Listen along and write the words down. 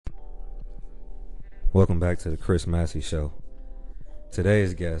Welcome back to the Chris Massey Show.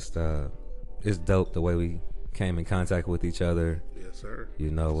 Today's guest, it's dope the way we came in contact with each other. Yes, sir.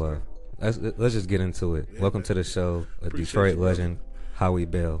 You know, let's just get into it. Yeah, Welcome man. to the show, a Appreciate Detroit you, legend, Howie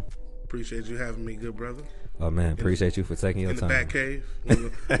Bell. Appreciate you having me, good brother. Oh man, appreciate you for taking your In the time. back cave.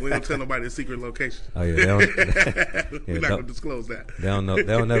 We don't tell nobody the secret location. Oh yeah, We're not gonna disclose that. They don't know.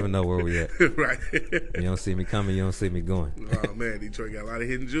 They'll never know where we at. Right. You don't see me coming. You don't see me going. Oh man, Detroit got a lot of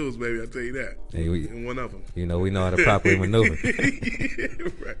hidden jewels, baby. I will tell you that. Hey, And one of them. You know, we know how to properly maneuver.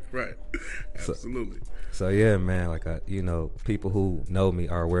 Right. Absolutely. So yeah, man. Like people who know me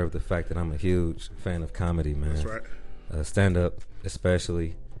are aware of the fact that I'm a huge fan of comedy, man. That's right. Stand up,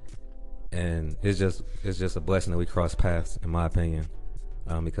 especially. And it's just a blessing that we cross paths, in my opinion,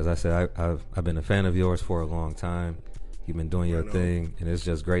 because I said I've been a fan of yours for a long time. You've been doing your thing, and it's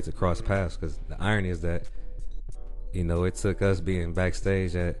just great to cross paths. Because the irony is that, it took us being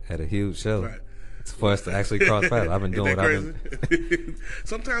backstage at a huge show for us to actually cross paths. I've been doing what I've been.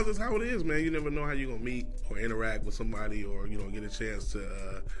 Sometimes that's how it is, man. You never know how you're gonna meet or interact with somebody, or get a chance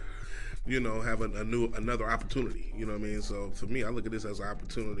to. Have another opportunity. You know what I mean? So for me, I look at this as an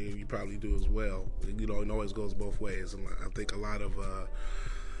opportunity, and you probably do as well. It always goes both ways. And I think a lot of,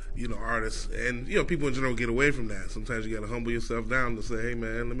 artists and, people in general get away from that. Sometimes you got to humble yourself down to say, hey,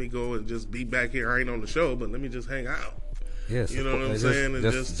 man, let me go and just be back here. I ain't on the show, but let me just hang out. Yeah, you know what I'm saying? And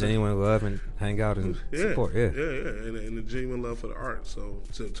just genuine love and hang out and support. Yeah. And the genuine love for the art. So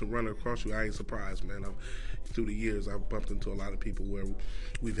to run across you, I ain't surprised, man. Through the years, I've bumped into a lot of people where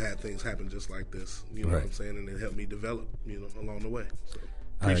we've had things happen just like this. You know what I'm saying? And it helped me develop, along the way. So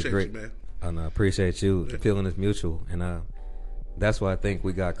appreciate you, man. And I appreciate you. The feeling is mutual, and that's why I think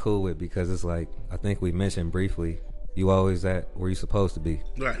we got cool with, because it's like, I think we mentioned briefly, you always at where you supposed to be.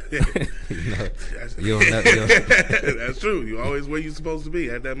 Right. That's true. You always where you supposed to be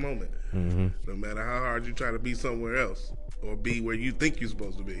at that moment. Mm-hmm. No matter how hard you try to be somewhere else or be where you think you're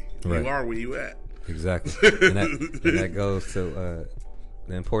supposed to be, right. You are where you at. Exactly. and that goes to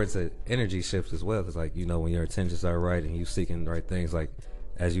the importance of energy shifts as well. Because when your intentions are right and you seeking the right things, like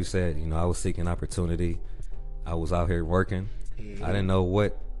as you said, I was seeking opportunity. I was out here working. Mm-hmm. I didn't know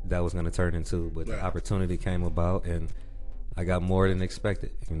what that was going to turn into, but the opportunity came about, and I got more than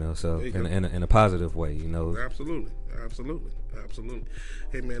expected. So in a positive way. Absolutely.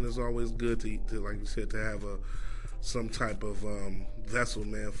 Hey man, it's always good to like you said, to have some type of vessel,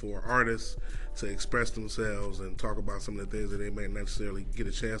 man, for artists to express themselves and talk about some of the things that they may not necessarily get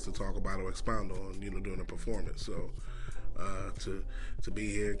a chance to talk about or expound on, during a performance. So to be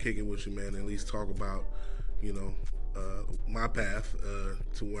here and kick it with you, man, and at least talk about, my path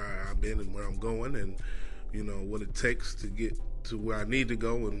to where I've been and where I'm going, and what it takes to get to where I need to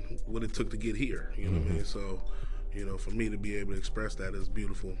go and what it took to get here. You know what I mean? So, for me to be able to express that is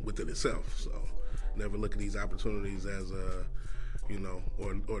beautiful within itself. So never look at these opportunities as or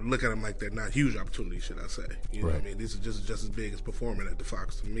look at them like they're not huge opportunities, should I say. You know what I mean? This is just as big as performing at the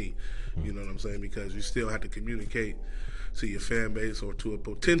Fox to me. You know what I'm saying? Because you still have to communicate to your fan base or to a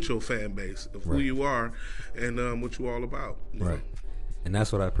potential fan base of who you are and what you're all about. You know? And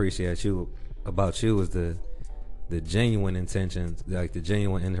that's what I appreciate about you is the genuine intentions, like the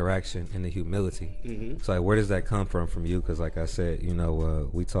genuine interaction and the humility. Mm-hmm. So like, where does that come from you? Because like I said,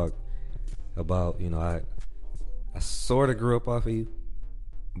 we talked about, I sort of grew up off of you,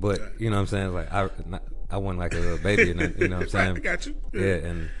 but you know what I'm saying? Like I wasn't like a little baby, and you know what I'm saying? I got you. Yeah,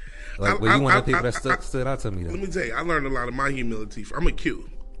 and like, you one of the people that stood out to me. Though. Let me tell you, I learned a lot of my humility. I'm a Q,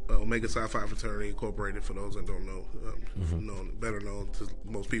 Omega Psi Phi Fraternity Incorporated. For those that don't know, better known to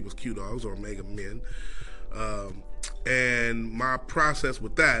most people's Q Dogs or Omega Men. And my process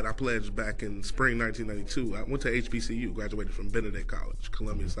with that, I pledged back in spring 1992. I went to HBCU, graduated from Benedict College,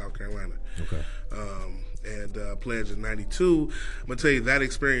 Columbia, South Carolina. Okay. And pledged in 92. I'm going to tell you, that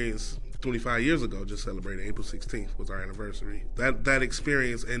experience 25 years ago, just celebrated April 16th was our anniversary. That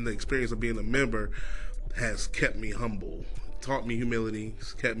experience and the experience of being a member has kept me humble, taught me humility,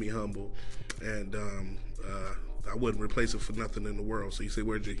 kept me humble, and I wouldn't replace it for nothing in the world. So you say,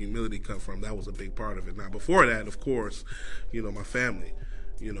 where'd your humility come from? That was a big part of it. Now, before that, of course, my family,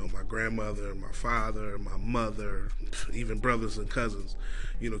 my grandmother, my father, my mother, even brothers and cousins,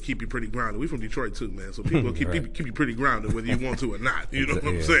 keep you pretty grounded. We from Detroit too, man. So people keep you pretty grounded, whether you want to or not. You know what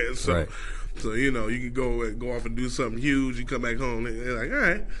I'm saying? So, so you can go off and do something huge. You come back home, and they're like, all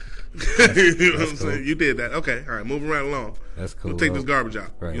right. You know what I'm saying? You did that. Okay, all right, moving right along. That's cool. We'll take this garbage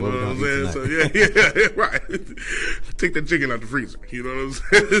out. Right. You know what I'm saying? So yeah, right. Take that chicken out the freezer. You know what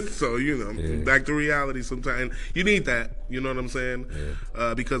I'm saying? So back to reality. Sometimes you need that. You know what I'm saying?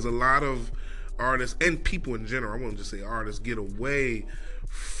 Yeah. Because a lot of artists and people in general, I won't just say artists, get away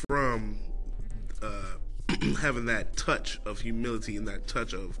from having that touch of humility and that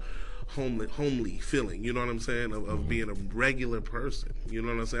touch of homely feeling, you know what I'm saying, of being a regular person, you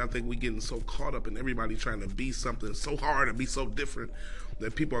know what I'm saying. I think we getting so caught up in everybody trying to be something so hard and be so different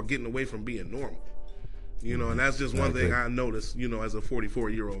that people are getting away from being normal, you know. And that's just one thing I noticed, you know, as a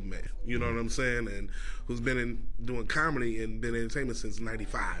 44-year-old man, you know what I'm saying, and who's been doing comedy and been in entertainment since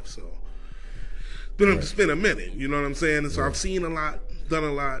 '95, so it's been a minute, you know what I'm saying. And so I've seen a lot, done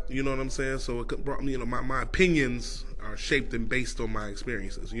a lot, you know what I'm saying. So it brought me, you know, my opinions are shaped and based on my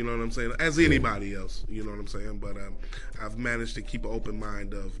experiences, you know what I'm saying, as anybody else, you know what I'm saying. But I've managed to keep an open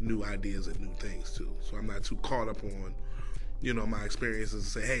mind of new ideas and new things too. So I'm not too caught up on, you know, my experiences and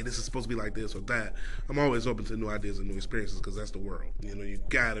say, hey, this is supposed to be like this or that. I'm always open to new ideas and new experiences because that's the world. You know, you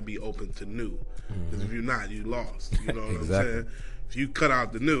gotta be open to new, because if you're not, you lost. You know what I'm saying. If you cut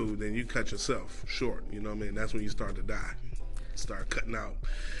out the new, then you cut yourself short. You know what I mean? That's when you start to die. Start cutting out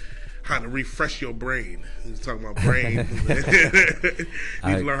how to refresh your brain. He's talking about brain. You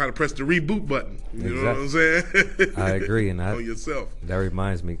need to learn how to press the reboot button. You know what I'm saying? I agree, and on yourself. That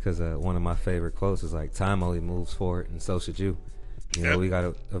reminds me, because one of my favorite quotes is like, "Time only moves forward, and so should you." You know, we got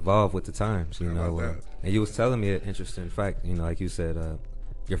to evolve with the times. You know, and you was telling me an interesting fact. You know, like you said,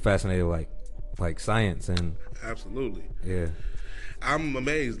 you're fascinated with like science and absolutely. Yeah. I'm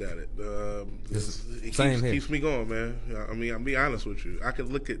amazed at it. It keeps me going, man. I mean, I'll be honest with you. I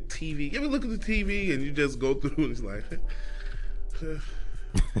could look at TV. You ever look at the TV and you just go through and it's like,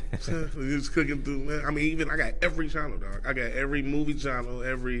 you're just clicking through, man. I mean, even I got every channel, dog. I got every movie channel,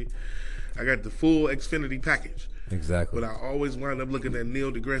 I got the full Xfinity package. Exactly. But I always wind up looking at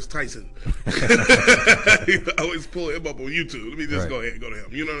Neil deGrasse Tyson. I always pull him up on YouTube. Let me just go ahead and go to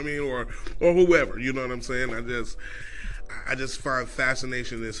him. You know what I mean? Or whoever. You know what I'm saying? I just find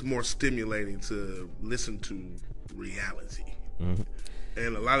fascination. It's more stimulating to listen to reality. Mm-hmm.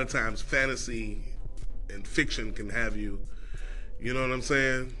 And a lot of times fantasy and fiction can have you, you know what I'm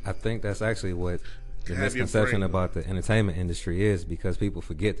saying? I think that's actually what the misconception about the entertainment industry is, because people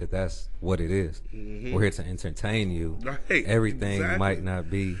forget that that's what it is. Mm-hmm. We're here to entertain you. Right. Everything might not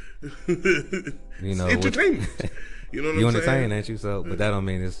be, you know, entertainment. You know what I'm saying? You entertain, ain't you? So, but that don't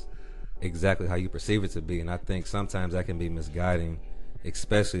mean it's exactly how you perceive it to be. And I think sometimes that can be misguiding,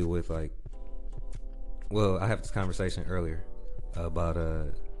 especially with like, well, I had this conversation earlier about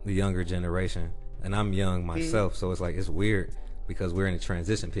the younger generation, and I'm young myself, so it's like, it's weird because we're in a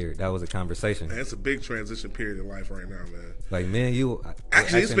transition period. That was a conversation. Man, it's a big transition period in life right now, man. Like, me and you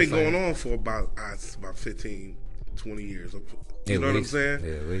actually, it's been going on for about 15, 20 years. You know what I'm saying?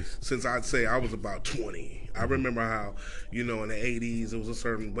 Yeah, at least. Since I'd say I was about 20. I remember how, you know, in the 80s, it was a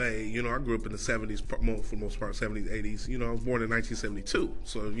certain way. You know, I grew up in the 70s, for the most part, 70s, 80s. You know, I was born in 1972.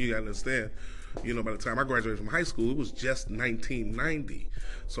 So you got to understand, you know, by the time I graduated from high school, it was just 1990.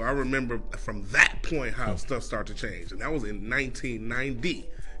 So I remember from that point how stuff started to change. And that was in 1990.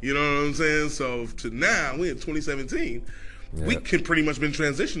 You know what I'm saying? So to now, we're in 2017. Yep. We can pretty much been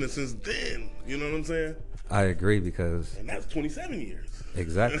transitioning since then. You know what I'm saying? I agree, because... And that's 27 years.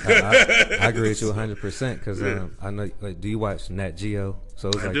 Exactly. I agree with you 100%, because I know. Do you watch Nat Geo? So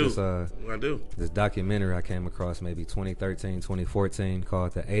it's like this. I do. This documentary I came across maybe 2013, 2014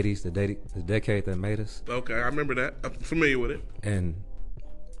 called "The '80s, the decade that made us." Okay, I remember that. I'm familiar with it. And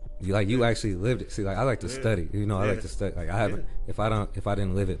you actually lived it. See, like, I like to study. You know, I like to study. Like, I haven't. If I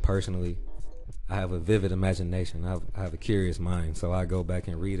didn't live it personally, I have a vivid imagination. I have a curious mind, so I go back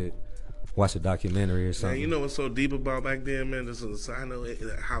and read it. Watch a documentary or something. Man, you know what's so deep about back then, man? This is a side note.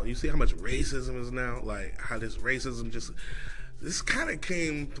 How you see how much racism is now? Like, how this racism this kind of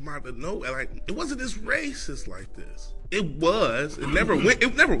came from out of nowhere. Like, it wasn't this racist like this. It was. It never went.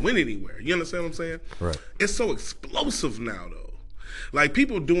 It never went anywhere. You understand what I'm saying? Right. It's so explosive now, though. Like,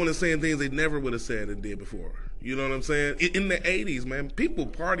 people doing and saying things they never would have said and did before. You know what I'm saying? In the 80s, man, people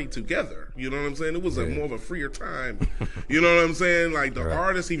partied together. You know what I'm saying? It was more of a freer time. You know what I'm saying? Like, the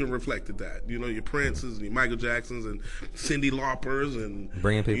artists even reflected that. You know, your Princes and your Michael Jacksons and Cyndi Laupers and...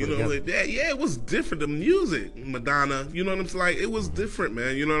 Bringing people together. Yeah, it was different. The music, Madonna, you know what I'm saying? Like, it was different,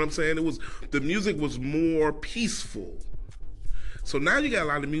 man. You know what I'm saying? The music was more peaceful. So now you got a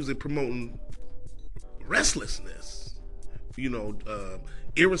lot of music promoting restlessness. You know,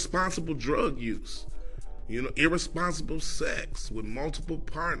 irresponsible drug use. You know, irresponsible sex with multiple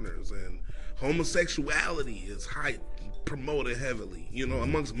partners, and homosexuality is promoted heavily, you know,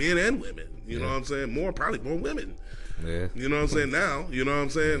 amongst men and women. You know what I'm saying? Probably more women. Yeah. You know what I'm saying? Now, you know what I'm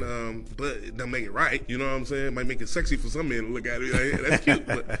saying? But it don't make it right. You know what I'm saying? Might make it sexy for some men to look at it. Like, hey, that's cute,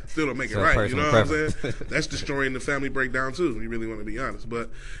 but still don't make it right. You know what I'm saying? That's destroying the family breakdown too, if you really want to be honest. But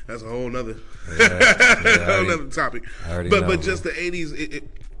that's a whole nother, whole nother topic. But just the 80s,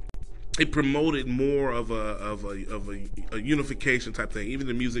 it promoted more of a unification type thing. Even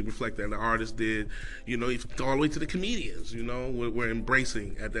the music reflected that the artists did, you know, all the way to the comedians, you know, were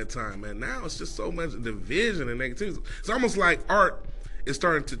embracing at that time. And now it's just so much division and negativity. It's almost like art is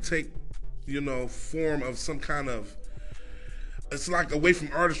starting to take, you know, form of some kind of, it's like away from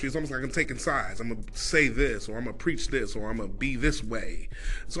artistry. It's almost like I'm taking sides. I'm going to say this, or I'm going to preach this, or I'm going to be this way.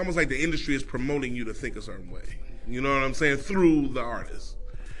 It's almost like the industry is promoting you to think a certain way. You know what I'm saying? Through the artist.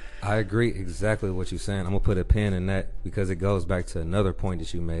 I agree exactly what you're saying. I'm going to put a pin in that because it goes back to another point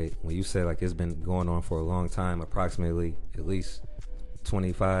that you made when you said like it's been going on for a long time, approximately at least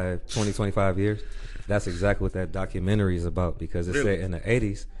 25 years. That's exactly what that documentary is about because it said in the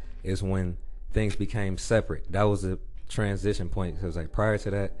 80s is when things became separate. That was the transition point because like prior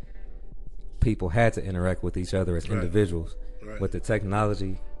to that, people had to interact with each other as individuals. Right. With the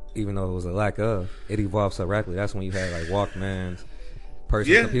technology, even though it was a lack of, it evolved so rapidly. That's when you had like Walkmans,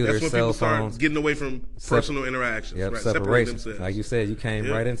 personal computers, that's when cell people phones, started getting away from personal interactions. Yep, right. Separation. Like you said, you came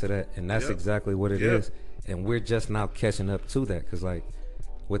right into that, and that's exactly what it is. And we're just now catching up to that because, like,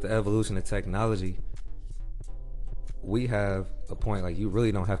 with the evolution of technology, we have a point like you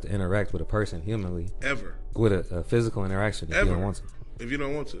really don't have to interact with a person humanly ever with a physical interaction if you don't want to. If you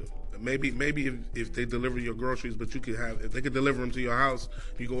don't want to. Maybe if they deliver your groceries, but you could have, if they could deliver them to your house,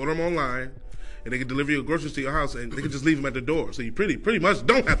 you can order them online, and they can deliver your groceries to your house, and they can just leave them at the door. So you pretty much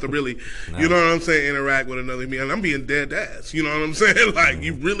don't have to really, you know what I'm saying, interact with another human. And I'm being dead ass. You know what I'm saying? Like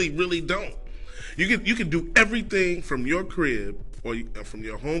you really don't. You can do everything from your crib or from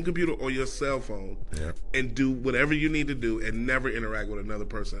your home computer or your cell phone, and do whatever you need to do, and never interact with another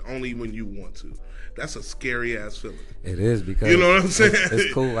person. Only when you want to. That's a scary ass feeling. It is because you know what I'm saying.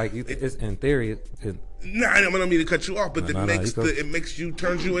 It's cool. Like it's in theory. I don't mean to cut you off, but it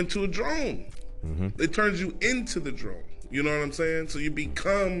turns you into a drone. Mm-hmm. It turns you into the drone. You know what I'm saying? So you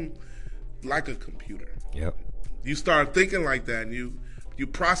become like a computer. Yep. You start thinking like that, and you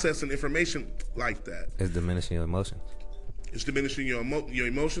processing information like that. It's diminishing your emotions. It's diminishing your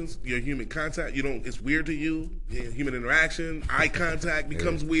emotions, your human contact. It's weird to you. Human interaction, eye contact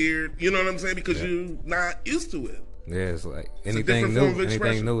becomes weird. You know what I'm saying? Because you're not used to it. Yeah, it's like anything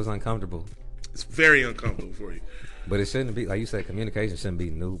new is uncomfortable. It's very uncomfortable for you. But it shouldn't be, like you said, communication shouldn't be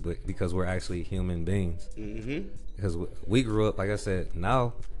new, but because we're actually human beings. Mm-hmm. Because we grew up, like I said,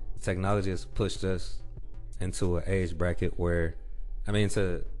 now technology has pushed us into an age bracket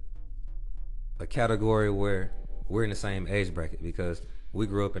into a category where we're in the same age bracket because we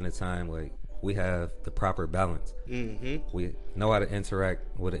grew up in a time like we have the proper balance. Mm-hmm. We know how to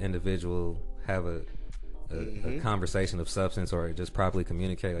interact with an individual, have a conversation of substance, or just properly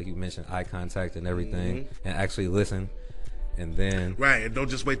communicate, like you mentioned, eye contact and everything, and actually listen. And then and don't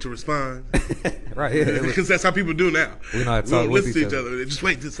just wait to respond. Right, yeah, because that's how people do now. We know how to talk with each other. They just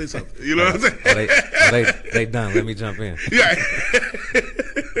wait to say something. You know what I'm saying? They done. Let me jump in. Yeah.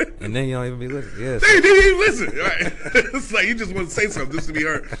 And then you don't even be listening. Yeah, they didn't even listen. Right? It's like you just want to say something just to be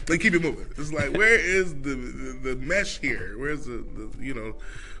heard. Like keep it moving. It's like where is the mesh here? Where's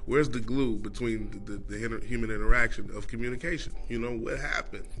where's the glue between the human interaction of communication? You know, what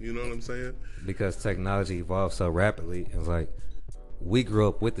happened? You know what I'm saying? Because technology evolved so rapidly, it's like we grew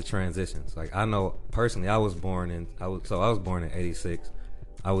up with the transitions. Like I know personally, I was born in '86.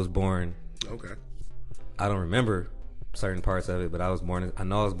 I was born. Okay. I don't remember certain parts of it, but I was born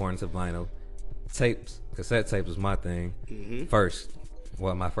into vinyl. Cassette tapes was my thing first.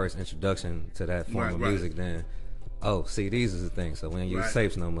 Well, my first introduction to that form of music then. Oh, CDs is the thing, so we don't use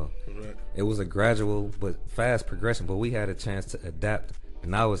tapes no more. Right. It was a gradual but fast progression, but we had a chance to adapt.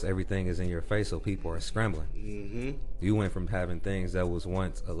 Now everything is in your face, so people are scrambling. Mm-hmm. You went from having things that was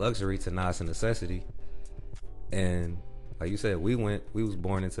once a luxury to now it's a necessity. And like you said, we was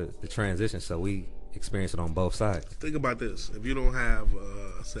born into the transition, so we experienced it on both sides. Think about this. If you don't have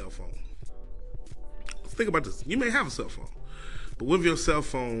a cell phone, think about this. You may have a cell phone, but what if your cell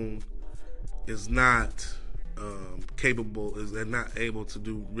phone is not capable, is not able to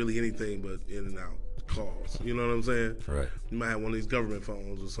do really anything but in and out calls? You know what I'm saying? Right. You might have one of these government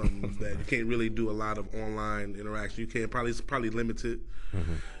phones or something that you can't really do a lot of online interaction. You can't, it's probably limited.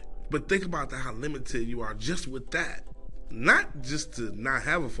 Mm-hmm. But think about how limited you are just with that. Not just to not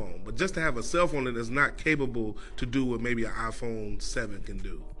have a phone, but just to have a cell phone that is not capable to do what maybe an iPhone 7 can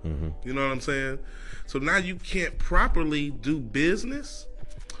do. Mm-hmm. You know what I'm saying? So now you can't properly do business.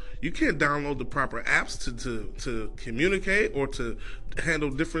 You can't download the proper apps to communicate or to handle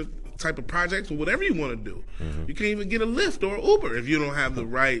different type of projects or whatever you want to do. Mm-hmm. You can't even get a Lyft or Uber if you don't have the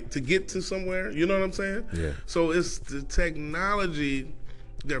right to get to somewhere. You know what I'm saying? Yeah. So it's the technology.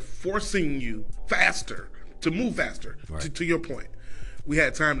 They're forcing you to move faster, right. to your point. we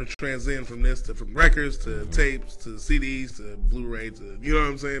had time to transcend from this to from records to tapes to CDs to Blu-ray to you know what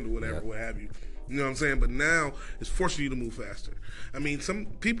I'm saying to whatever what have you. You know what I'm saying? But now it's forcing you to move faster. I mean, some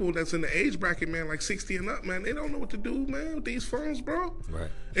people that's in the age bracket, man, like 60 and up, man, they don't know what to do, man, with these phones, bro. Right.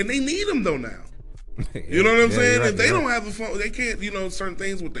 And they need them though now. Yeah, you know what I'm saying? Right, If they don't have a phone, they can't. You know, certain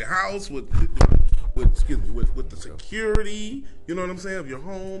things with their house, with the security. You know what I'm saying? Of your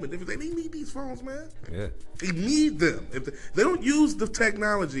home and everything. They need these phones, man. Yeah. They need them. If they don't use the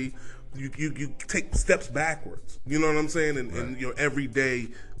technology, you take steps backwards. You know what I'm saying? In your everyday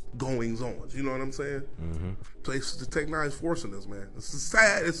goings on. You know what I'm saying? Mm-hmm. So the technology is forcing us, man. It's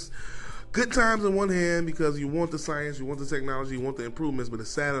sad. It's good times on one hand because you want the science, you want the technology, you want the improvements, but it's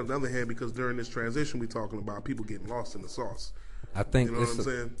sad on the other hand because during this transition we're talking about people getting lost in the sauce. I think you know what I'm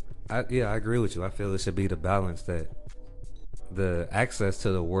saying? I agree with you. I feel it should be the balance that the access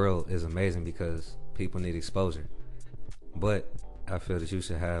to the world is amazing because people need exposure. But I feel that you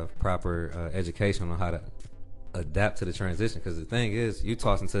should have proper education on how to adapt to the transition because the thing is you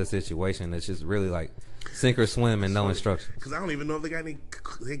toss into a situation that's just really like sink or swim and no instruction. Because I don't even know if they got any.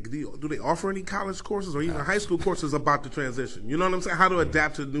 Do they offer any college courses or even high school courses about the transition? You know what I'm saying? How to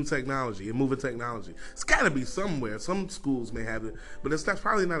adapt to new technology and moving technology. It's got to be somewhere. Some schools may have it, but that's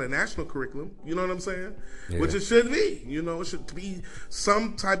probably not a national curriculum. You know what I'm saying? Yeah. Which it should be. You know, it should be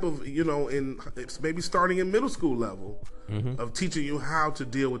some type of it's maybe starting in middle school level of teaching you how to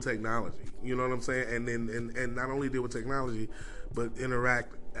deal with technology. You know what I'm saying? And then and not only deal with technology, but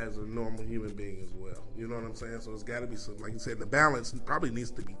interact as a normal human being as well. You know what I'm saying? So it's got to be some, like you said, the balance probably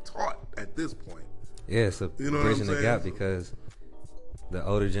needs to be taught at this point. Yeah, it's bridging the gap because the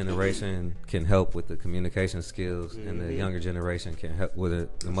older generation can help with the communication skills and the younger generation can help with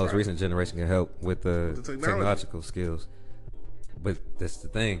it. The most recent generation can help with the technological skills. But that's the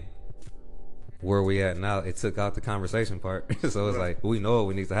thing. Where we at now, it took out the conversation part. So it's like, we know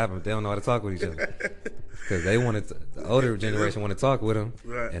what needs to happen, but they don't know how to talk with each other. Because they wanted the older generation want to talk with them,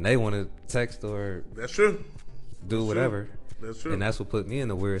 and they want to text or that's true, do whatever. That's true, and that's what put me in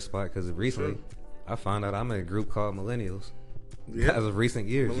the weird spot. Because recently, I found out I'm in a group called Millennials. Yeah, as of recent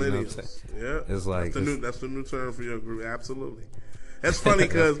years, Millennials. You know what I'm saying? Yeah, it's like that's the new term for your group. Absolutely, that's funny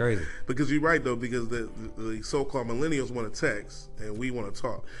because you're right though. Because the so-called millennials want to text and we want to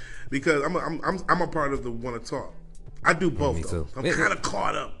talk. Because I'm a part of the want to talk. I do both. Me too. I'm kind of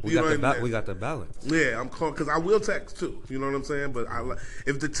caught up. We got the balance. Yeah, I'm caught because I will text too. You know what I'm saying? But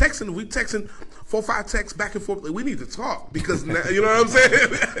if we texting 4-5 texts back and forth, we need to talk because now, you know what I'm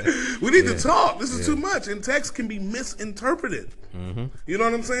saying? We need to talk. This is too much, and text can be misinterpreted. Mm-hmm. You know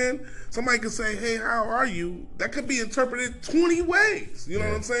what I'm saying? Somebody could say, "Hey, how are you?" That could be interpreted 20 ways. You know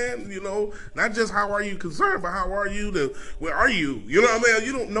what I'm saying? You know, not just how are you concerned, but how are you to where are you? You know what I mean?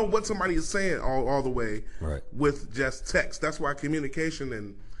 You don't know what somebody is saying all the way with just text. That's why communication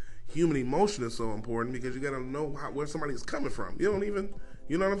and human emotion is so important because you got to know where somebody is coming from. You don't even,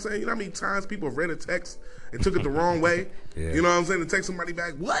 you know what I'm saying? You know how many times people have read a text and took it the wrong way? You know what I'm saying? To text somebody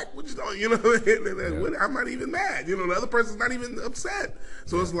back, what you doing? You know what I mean? I'm not even mad. You know, the other person's not even upset.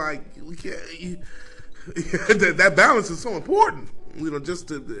 So it's like, that balance is so important, you know, just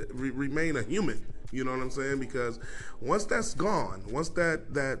to remain a human. You know what I'm saying? Because once that's gone, once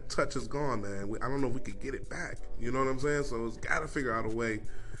that touch is gone, man, I don't know if we could get it back. You know what I'm saying? So it's got to figure out a way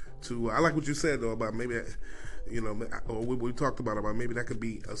to. I like what you said though about maybe, you know, or we talked about maybe that could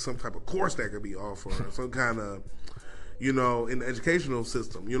be some type of course that could be offered, or some kind of, you know, in the educational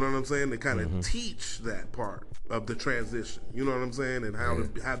system. You know what I'm saying? To kind of teach that part of the transition. You know what I'm saying? And how to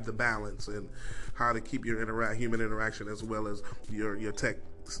have the balance and how to keep your human interaction as well as your tech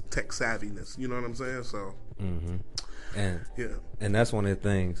savviness, you know what I'm saying? So, and that's one of the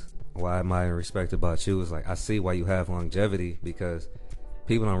things why I admire and respect about you is like I see why you have longevity because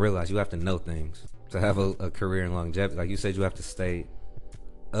people don't realize you have to know things to have a career in longevity. Like you said, you have to stay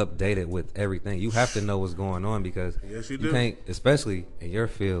updated with everything. You have to know what's going on because you can't, especially in your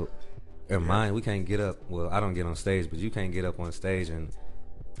field. In mine, we can't get up. Well, I don't get on stage, but you can't get up on stage and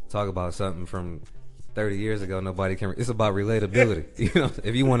talk about something from 30 years ago. Nobody can. It's about relatability. You know,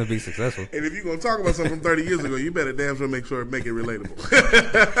 if you want to be successful, and if you're gonna talk about something from 30 years ago, you better damn sure make it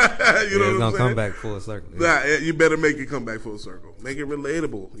relatable. You know what I'm saying? Come back full circle. Nah, you better make it come back full circle. Make it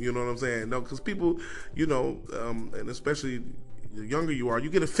relatable. You know what I'm saying? No, because people, you know, and especially the younger you are, you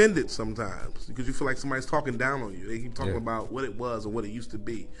get offended sometimes because you feel like somebody's talking down on you. They keep talking about what it was or what it used to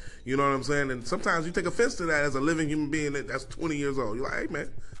be. You know what I'm saying? And sometimes you take offense to that as a living human being that's 20 years old. You're like, hey,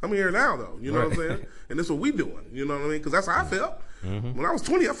 man, I'm here now, though. You know what I'm saying? And that's what we doing. You know what I mean? Because that's how I felt. When I was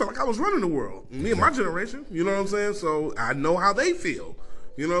 20, I felt like I was running the world. Me and my generation. You know what I'm saying? So I know how they feel.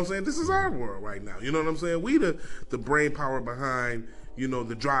 You know what I'm saying? This is our world right now. You know what I'm saying? We the brain power behind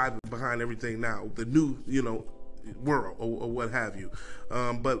the drive behind everything now, the new, world or what have you.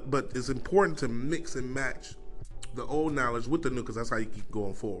 But it's important to mix and match the old knowledge with the new, because that's how you keep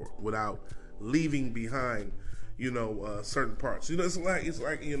going forward without leaving behind, certain parts. It's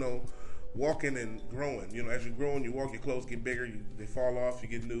like walking and growing. As you're growing, you walk, your clothes get bigger, they fall off, you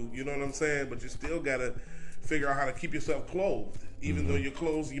get new. You know what I'm saying? But you still gotta figure out how to keep yourself clothed, even though your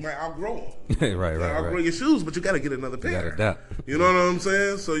clothes, you might outgrow them. right. Outgrow your shoes, but you gotta get another pair. You gotta adapt. You know what I'm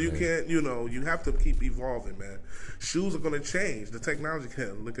saying? So you can't, you have to keep evolving, man. Shoes are gonna change. The technology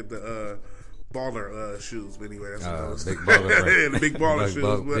can. Look at the baller shoes, but anyway, that's big baller brand. The big baller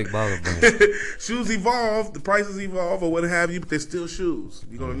shoes. Big baller brand. Shoes evolve, the prices evolve, or what have you, but they're still shoes.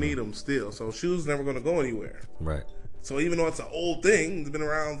 You're gonna need them still. So shoes never gonna go anywhere. Right. So even though it's an old thing, it's been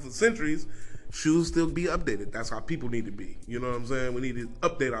around for centuries, shoes still be updated. That's how people need to be. You know what I'm saying? We need to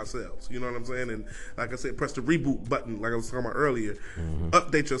update ourselves. You know what I'm saying? And like I said, press the reboot button, like I was talking about earlier.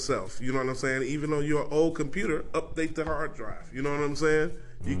 Update yourself. You know what I'm saying? Even though you're an old computer, update the hard drive. You know what I'm saying?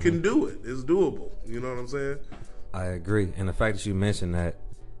 You can do it. It's doable. You know what I'm saying? I agree. And the fact that you mentioned that,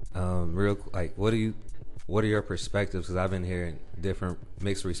 what are your perspectives? Because I've been hearing different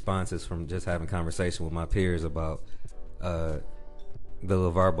mixed responses from just having conversation with my peers about the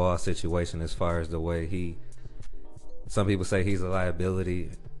LeVar Ball situation, as far as the way some people say he's a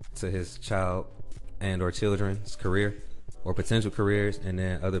liability to his child and or children's career or potential careers, and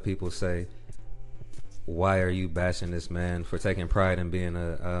then other people say, why are you bashing this man for taking pride in being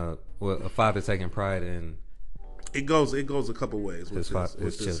a father taking pride in? It goes a couple ways with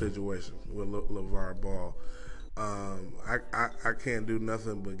this situation with LeVar Ball. I can't do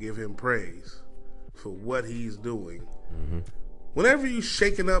nothing but give him praise for what he's doing. Whenever you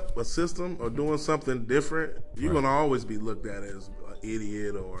shaking up a system or doing something different, you're gonna always be looked at as an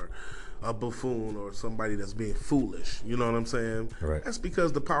idiot or a buffoon or somebody that's being foolish. You know what I'm saying? Right. That's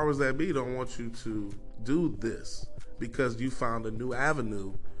because the powers that be don't want you to do this, because you found a new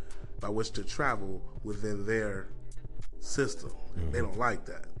avenue by which to travel within their system. They don't like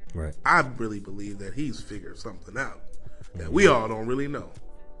that. Right. I really believe that he's figured something out that we all don't really know.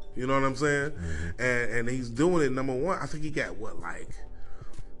 You know what I'm saying? And he's doing it, number one, I think he got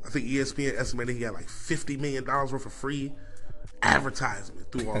I think ESPN estimated he got like $50 million worth of free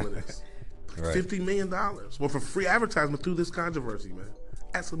advertisement through all of this. Right. $50 million worth of free advertisement through this controversy, man.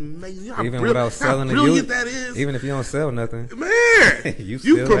 That's amazing. You know even without selling how brilliant that is. Even if you don't sell nothing, man,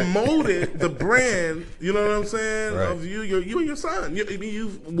 you promoted that. the brand. You know what I'm saying? Right. Of you and your son.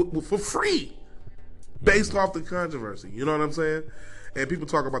 You for free, based off the controversy. You know what I'm saying? And people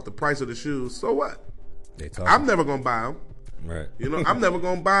talk about the price of the shoes. So what? I'm never gonna buy them. Right. I'm never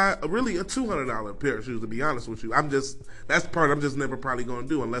gonna buy a $200 pair of shoes, to be honest with you. that's the part I'm just never probably gonna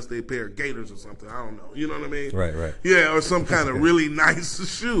do, unless they pair of Gators or something. I don't know. You know what I mean? Right. Yeah, or some kind of really nice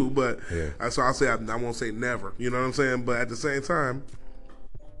shoe. But yeah. So I'll say I won't say never. You know what I'm saying? But at the same time,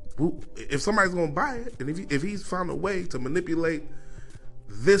 if somebody's gonna buy it, and if he's found a way to manipulate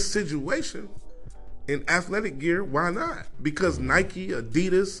this situation in athletic gear, why not? Because Nike,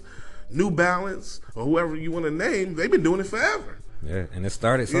 Adidas, New Balance, or whoever you want to name, they've been doing it forever. Yeah, and it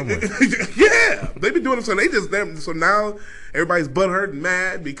started somewhere. Yeah, they've been doing it. So now everybody's butthurt and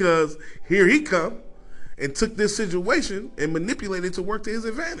mad because here he come and took this situation and manipulated it to work to his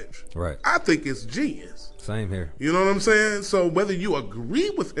advantage. Right. I think it's genius. Same here. You know what I'm saying? So whether you agree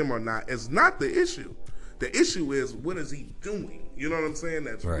with him or not is not the issue. The issue is, what is he doing? You know what I'm saying?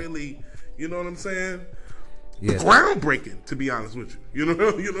 That's really, you know what I'm saying? Yeah. Groundbreaking, to be honest with you. You know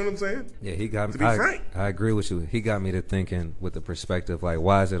what I'm saying? Yeah, he got me. To be frank, I agree with you. He got me to thinking with the perspective, like,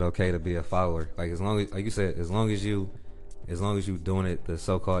 why is it okay to be a follower? Like, as long as, like you said, as long as you doing it the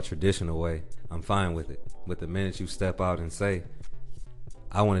so-called traditional way, I'm fine with it. But the minute you step out and say,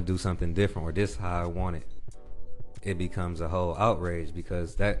 I want to do something different, or this is how I want it, it becomes a whole outrage.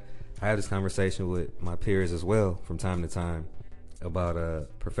 Because I have this conversation with my peers as well from time to time about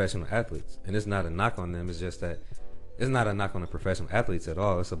professional athletes, and it's not a knock on them. It's just that it's not a knock on the professional athletes at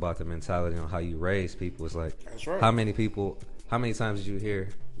all. It's about the mentality on how you raise people. It's like, that's right. How many times did you hear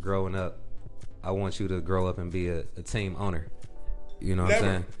growing up, I want you to grow up and be a team owner? You know what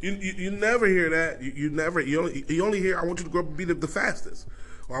I'm saying? You never hear that. You only hear, I want you to grow up and be the fastest,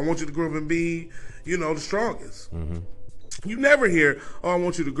 or I want you to grow up and be, the strongest. You never hear, I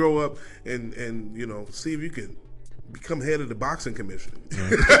want you to grow up and see if you can become head of the boxing commission.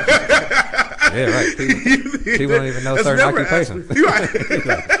 Yeah, right. People don't even know certain occupations. Like,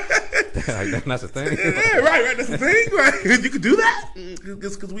 that's a thing. Yeah, right. That's the thing. Right? You could do that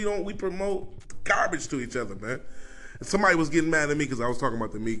because we promote garbage to each other, man. somebody was getting mad at me because I was talking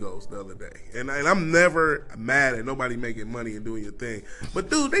about the Migos the other day, and I'm never mad at nobody making money and doing your thing. But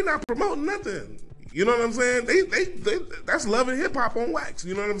dude, they not promoting nothing. You know what I'm saying? They that's loving hip hop on wax.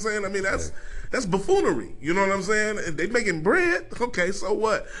 You know what I'm saying? I mean, that's buffoonery. You know what I'm saying? And they making bread. Okay, so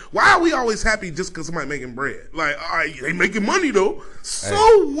what? Why are we always happy just because somebody making bread? Like, all right, they making money though. So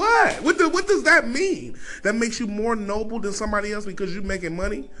what? What does that mean? That makes you more noble than somebody else because you making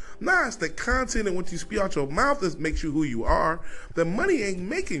money? Nah, it's the content and what you spew out your mouth that makes you who you are. The money ain't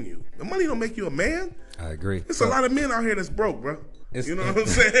making you. The money don't make you a man. I agree. There's a lot of men out here that's broke, bro. You know what I'm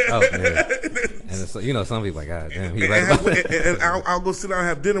saying? Oh, yeah. And it's, you know, some people like, God damn, he right about and I'll go sit down and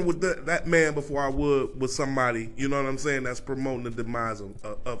have dinner with that man before I would with somebody, you know what I'm saying, that's promoting the demise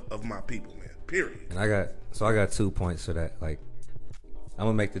of my people, man. Period. And I got 2 points for that. Like, I'm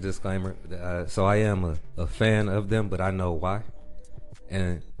gonna make the disclaimer. So I am a fan of them, but I know why.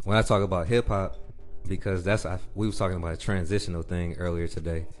 And when I talk about hip hop, because we was talking about a transitional thing earlier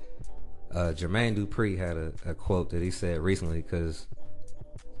today. Jermaine Dupri had a quote that he said recently because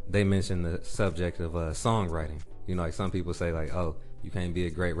they mentioned the subject of songwriting. You know, like some people say, like, oh, you can't be a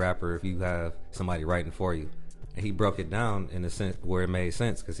great rapper if you have somebody writing for you. And he broke it down in a sense where it made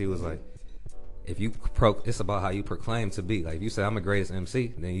sense because he was like, if you it's about how you proclaim to be. Like, if you say I'm the greatest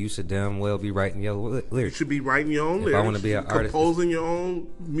MC, then you should damn well be writing your lyrics. You should be writing your own lyrics. If I want to be an artist, composing your own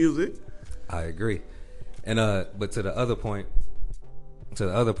music. I agree. And but to the other point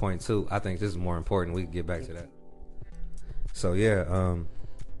too, I think this is more important. We can get back to that. So yeah,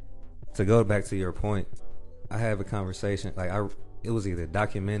 to go back to your point, I have a conversation. Like it was either a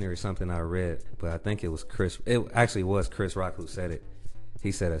documentary or something I read, but I think it was Chris. It actually was Chris Rock who said it.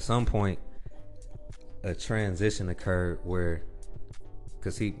 He said at some point a transition occurred where,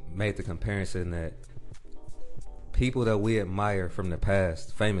 because he made the comparison that people that we admire from the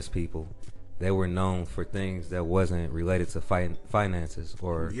past, famous people, they were known for things that wasn't related to finances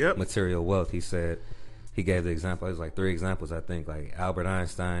or material wealth. He said, he gave the example, it was like 3 examples, I think, like Albert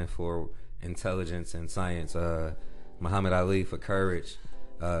Einstein for intelligence and science, Muhammad Ali for courage,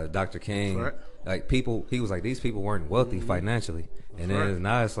 Dr. King. Right. Like people, he was like, these people weren't wealthy financially. And then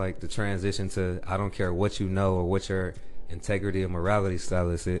now it's like the transition to, I don't care what you know or what your integrity or morality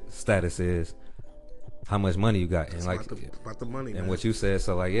status is, how much money you got. And it's like about the money, and man. What you said.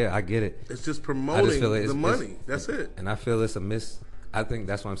 So like, yeah, I get it. It's just promoting the money. That's it. And I feel it's a I think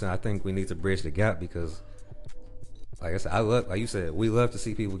that's what I'm saying. I think we need to bridge the gap because, like I said, like you said, we love to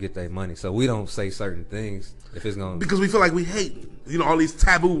see people get their money. So we don't say certain things if it's going because we feel like we hating. You know, all these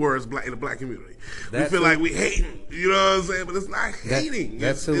taboo words in the black community. We feel like we hating. You know what I'm saying? But it's not hating.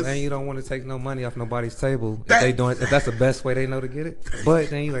 That's too. And you don't want to take no money off nobody's table if that's the best way they know to get it.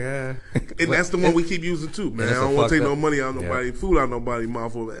 But then you like, and that's the one we keep using too, man. I don't want to take no money out of nobody, food out of nobody's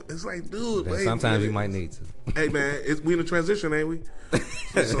mouth. It's like, dude. Hey, sometimes you might need to. Hey, man, we in a transition, ain't we?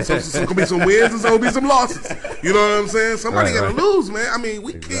 So gonna be some wins and so gonna be some losses. You know what I'm saying? Somebody gotta lose, man. I mean,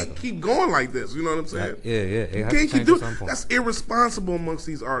 we can't keep going like this. You know what I'm saying? Yeah. You can't keep doing. That's irresponsible amongst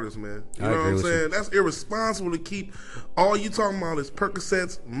these artists, man. You know what I'm saying? That's irresponsible to keep all you talking about is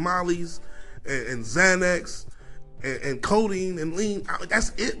Percocets, Molly's, and Xanax. And codeine and lean,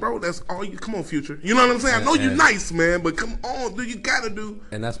 that's it, bro. That's all you. Come on, Future. You know what I'm saying? I know you're nice, man, but come on, dude. You gotta do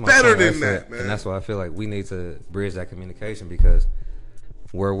better than that, man. And that's why I feel like we need to bridge that communication because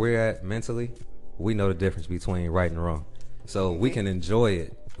where we're at mentally, we know the difference between right and wrong. So we can enjoy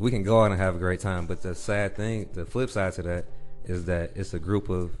it. We can go out and have a great time. But the sad thing, the flip side to that, is that it's a group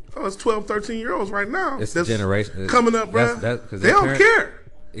of it's 12, 13-year-olds right now. It's a generation coming up, bro. They don't care.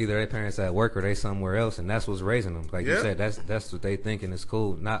 Either their parents at work or they somewhere else, and that's what's raising them. Like you said, that's what they thinking is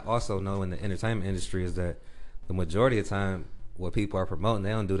cool. Not also knowing the entertainment industry is that the majority of the time, what people are promoting,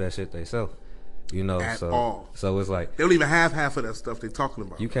 they don't do that shit themselves. You know, at all. So it's like they don't even have half of that stuff they're talking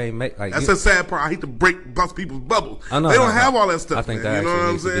about. You can't make like that's the sad part. I hate to bust people's bubbles. They don't have all that stuff. I think man. That you know what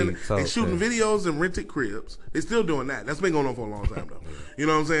I'm saying? They shooting videos in rented cribs. They still doing that. That's been going on for a long time though. You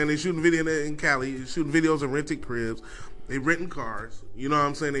know what I'm saying? They shooting video in Cali, shooting videos in rented cribs. They renting cars, you know what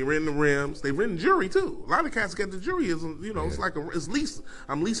I'm saying? They renting the rims. They renting jewelry too. A lot of cats get the jewelry. It's like it's lease.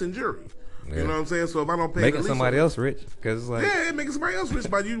 I'm leasing jewelry. Yeah. You know what I'm saying? So if I don't pay, making somebody else rich because it's like making somebody else rich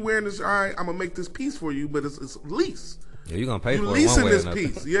by you wearing this. All right, I'm gonna make this piece for you, but it's lease. Yeah, you're gonna pay for it. You're leasing this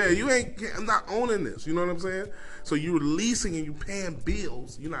piece. Yeah, I'm not owning this. You know what I'm saying? So you're leasing and you're paying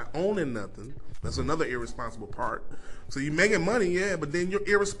bills. You're not owning nothing. That's another irresponsible part. So you're making money, but then you're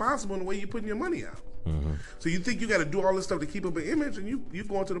irresponsible in the way you're putting your money out. Mm-hmm. So you think you got to do all this stuff to keep up an image, and you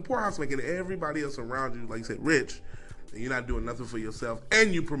going to the poorhouse making everybody else around you, like you said, rich, and you're not doing nothing for yourself,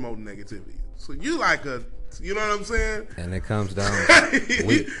 and you promoting negativity. So you like a, you know what I'm saying? And it comes down,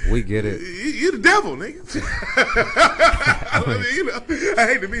 we get it. You the devil, nigga. I mean, you know, I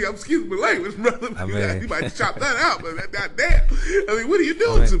hate to be, I'm excuse my language, brother. I mean, you might chop that out, but that damn. I mean, what are you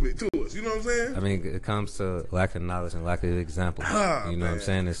doing to us? You know what I'm saying? I mean, it comes to lack of knowledge and lack of example. You know what I'm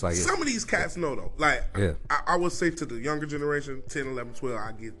saying? It's like some of these cats know though. Like, yeah. I would say to the younger generation, 10, 11, 12,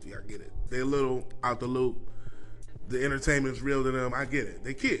 I get it. They're a little out the loop. The entertainment's real to them. I get it.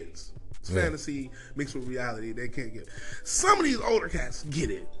 They're kids. It's fantasy mixed with reality. They can't get it. Some of these older cats get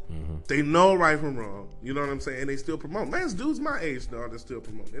it. Mm-hmm. They know right from wrong. You know what I'm saying? And they still promote. Man, this dude's my age, dog. They're still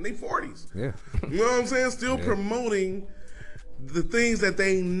promoting. In their 40s. Yeah. You know what I'm saying? Still promoting the things that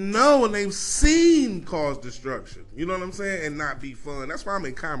they know and they've seen cause destruction. You know what I'm saying? And not be fun. That's why I'm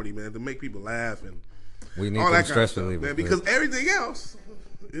in comedy, man, to make people laugh and we need all that stress kind of stuff, man. Because everything else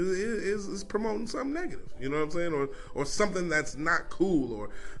is promoting something negative. You know what I'm saying? Or something that's not cool, or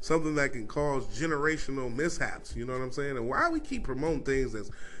something that can cause generational mishaps. You know what I'm saying? And why we keep promoting things that's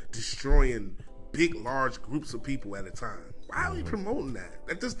destroying big, large groups of people at a time? Why are we promoting that?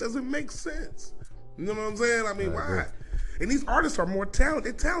 That just doesn't make sense. You know what I'm saying? I mean, why? And these artists are more talented.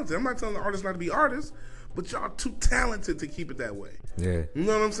 They're talented. I'm not telling the artists not to be artists, but y'all too talented to keep it that way. Yeah. You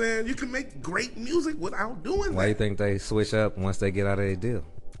know what I'm saying? You can make great music without doing that. Why do you think they switch up once they get out of their deal?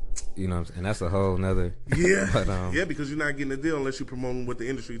 You know what I'm saying? And that's a whole nother... Yeah. But, yeah, because you're not getting a deal unless you're promoting what the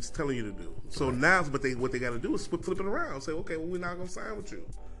industry is telling you to do. So now what they got to do is flip it around and say, okay, well, we're not going to sign with you.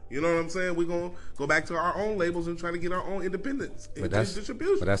 You know what I'm saying? We're going to go back to our own labels and try to get our own independence in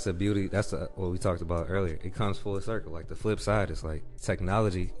distribution. But that's the beauty. That's what we talked about earlier. It comes full circle. Like the flip side is like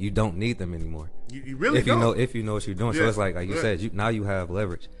technology. You don't need them anymore. You really don't. If you know what you're doing. So it's like you said, now you have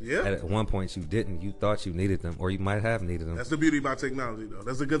leverage. Yeah. At one point you didn't. You thought you needed them, or you might have needed them. That's the beauty about technology, though.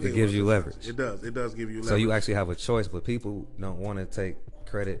 That's a good thing. It gives you leverage. It does. It does give you leverage. So you actually have a choice, but people don't want to take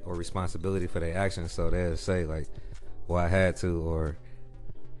credit or responsibility for their actions. So they'll say like, well, I had to, or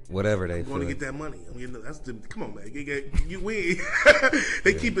whatever they want to get that money. I mean, that's the, come on, man. You win.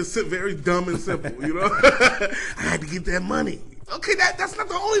 They keep it very dumb and simple. You know, I had to get that money. Okay, that's not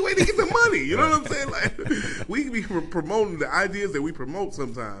the only way to get the money. You know what I'm saying? Like, we be promoting the ideas that we promote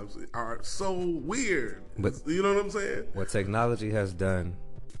sometimes are so weird. But you know what I'm saying? What technology has done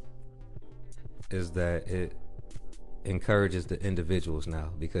is that it encourages the individuals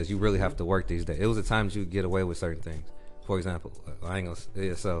now, because you really have to work these days. It was a time that you could get away with certain things. For example,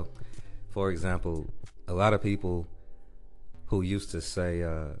 for example, a lot of people who used to say,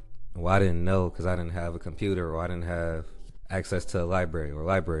 well, I didn't know because I didn't have a computer, or I didn't have access to a library or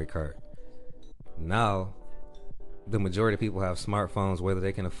library card. Now, the majority of people have smartphones, whether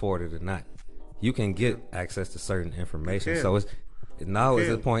they can afford it or not. You can get access to certain information. So it's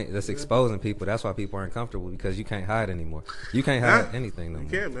a point that's exposing people. That's why people aren't comfortable, because you can't hide anymore. You can't hide anything no more.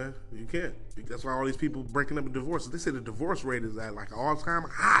 You can't, man. You can't. That's why all these people breaking up in divorces. They say the divorce rate is at like an all-time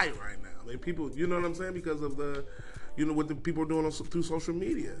high right now. I mean, people, you know what I'm saying? Because of the, you know, what the people are doing through social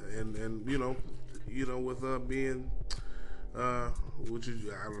media, and you know, with being, which is,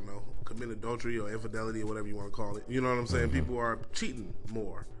 I don't know, committing adultery or infidelity or whatever you want to call it. You know what I'm saying? Mm-hmm. People are cheating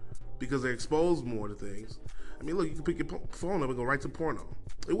more because they're exposed more to things. I mean, look, you can pick your phone up and go right to porno.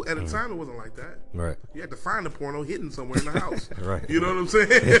 At a time, it wasn't like that. Right. You had to find the porno hidden somewhere in the house. Right. You know what I'm saying?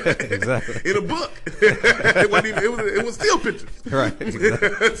 Exactly. In a book. It was still pictures. Right.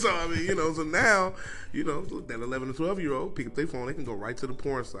 Exactly. So, I mean, so now, that 11 or 12-year-old, pick up their phone, they can go right to the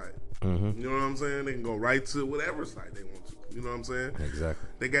porn site. Mm-hmm. You know what I'm saying? They can go right to whatever site they want to. You know what I'm saying? Exactly.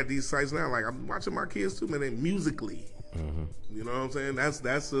 They got these sites now. Like, I'm watching my kids, too, man. They Musically. Mm-hmm. You know what I'm saying?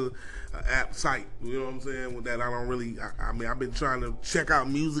 That's a app site. You know what I'm saying? With that, I don't really. I mean, I've been trying to check out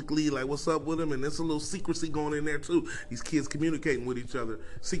Musically, like what's up with them, and there's a little secrecy going in there too. These kids communicating with each other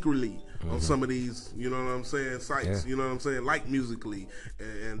secretly on some of these. You know what I'm saying? Sites. Yeah. You know what I'm saying? Like Musically,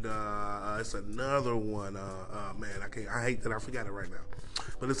 and it's another one. Man, I hate that I forgot it right now,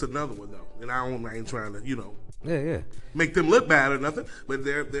 but it's another one though, and I ain't trying to make them look bad or nothing. But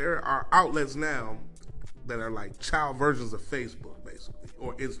there are outlets now that are like child versions of Facebook, basically,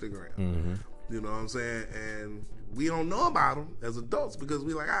 or Instagram. Mm-hmm. You know what I'm saying? And we don't know about them as adults because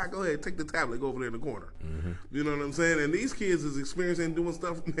we like, go ahead, take the tablet, go over there in the corner. Mm-hmm. You know what I'm saying? And these kids is experiencing doing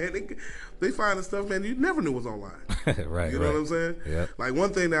stuff, man. They finding stuff, man, you never knew was online. Right. You know what I'm saying? Yeah. Like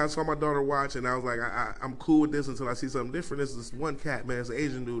one thing that I saw my daughter watch, and I was like, I'm cool with this until I see something different. This is this one cat, man. It's an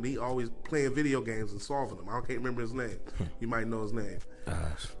Asian dude. He always playing video games and solving them. I can't remember his name. You might know his name.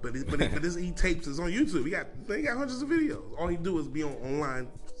 But he tapes this on YouTube. He got hundreds of videos. All he do is be on online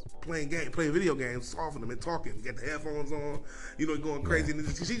playing video games, solving them and talking. Get the headphones on, going crazy. And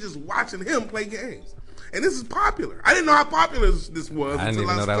she's just watching him play games. And this is popular. I didn't know how popular this was I didn't until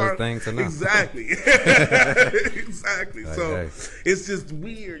even know that was a thing to know. Exactly. Exactly. Like, so hey. it's just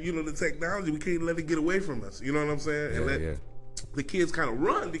weird, the technology. We can't let it get away from us. You know what I'm saying? And let the kids kind of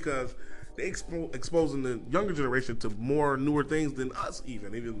run because they exposing the younger generation to more newer things than us,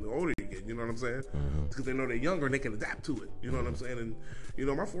 even the older you get. You know what I'm saying? Because they know they're younger and they can adapt to it. You know what I'm saying? And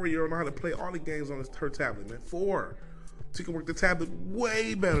my 4-year-old know how to play all the games on her tablet, man. 4. She can work the tablet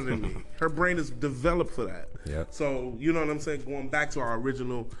way better than me. Her brain is developed for that. Yep. So you know what I'm saying? Going back to our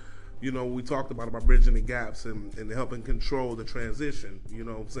original, we talked about bridging the gaps and helping control the transition. You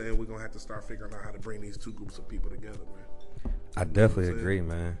know what I'm saying? We're gonna have to start figuring out how to bring these two groups of people together, man. I definitely agree,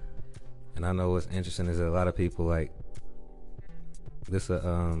 man. And I know what's interesting is that a lot of people like this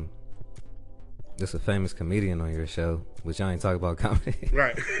a famous comedian on your show, which y'all ain't talk about comedy.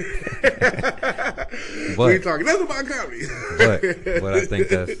 Right. But we ain't talking nothing about comedy. but I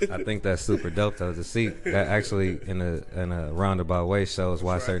think that's super dope though to see that actually in a roundabout way shows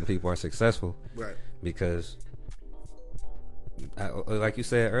why certain people are successful. Right. Because like you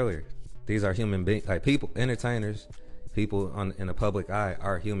said earlier, these are human beings, like people, entertainers. People in the public eye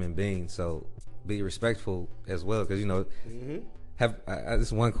are human beings, so be respectful as well. Because this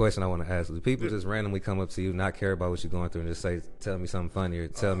is one question I want to ask: do people just randomly come up to you, not care about what you're going through, and just say, "Tell me something funny," or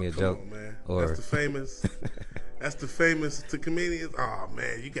 "Tell me a joke"? On, man. Or that's the famous to comedians. Oh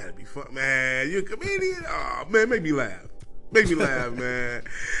man, you gotta be fun, man. You a comedian? Oh man, make me laugh. Make me laugh, man.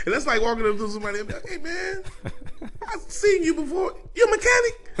 And that's like walking up to somebody and be like, "Hey man, I've seen you before. You a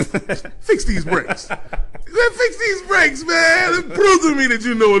mechanic? Fix these brakes. Fix these brakes, man. Prove to me that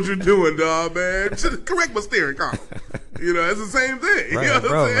you know what you're doing, dog, man. Correct my steering column. It's the same thing. Right, you know what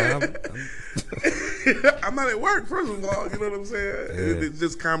bro, I'm saying? man, I'm not at work, first of all. You know what I'm saying? Yeah. It's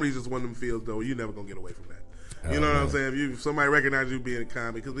just comedy's just one of them fields, though. You're never gonna get away from that. You know what I'm saying? If somebody recognizes you being a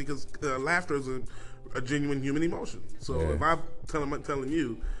comedy, because laughter is a genuine human emotion. So if I'm telling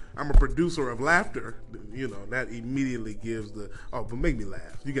you I'm a producer of laughter, that immediately gives but make me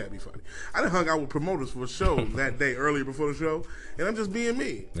laugh. You gotta be funny. I done hung out with promoters for a show that day earlier before the show, and I'm just being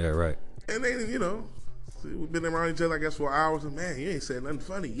me. Yeah, right. And they, we've been around each other, I guess, for hours, and man, you ain't said nothing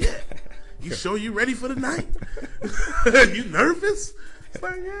funny yet. You sure you ready for the night? You nervous? It's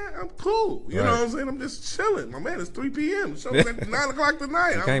like, yeah, I'm cool. You know what I'm saying? I'm just chilling. My man, it's 3 p.m. The show's at 9 o'clock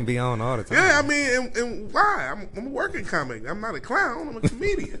tonight. You can't be on all the time. Yeah, I mean, and why? I'm a working comic. I'm not a clown. I'm a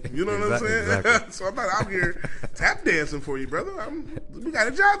comedian. You know what I'm saying? Exactly. So I'm not out here tap dancing for you, brother. We got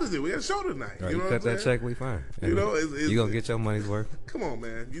a job to do. We got a show tonight. Right, you know you cut that check, we fine. You know, you gonna get your money's worth. Come on,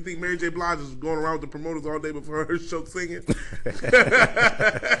 man. You think Mary J. Blige is going around with the promoters all day before her show singing?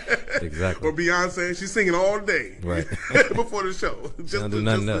 Exactly. Or Beyonce, she's singing all day before the show. She don't do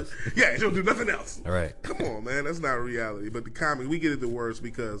nothing else. Yeah, she don't do nothing else. All right. Come on, man. That's not reality. But the comedy, we get it the worst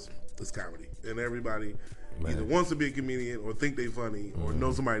because it's comedy. And everybody either wants to be a comedian or think they funny or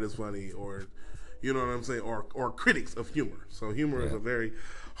know somebody that's funny or, you know what I'm saying, or critics of humor. So humor is a very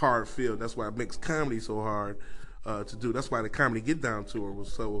hard field. That's why it makes comedy so hard to do. That's why the Comedy Get Down tour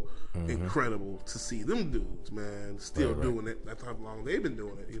was so incredible to see them dudes, man, still doing it. That's how long they've been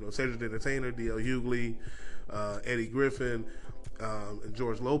doing it. Cedric the Entertainer, D.L. Hughley, Eddie Griffin, and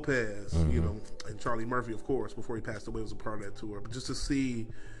George Lopez, and Charlie Murphy, of course, before he passed away, was a part of that tour. But just to see,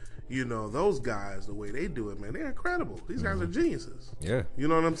 those guys, the way they do it, man, they're incredible. These guys are geniuses. Yeah. You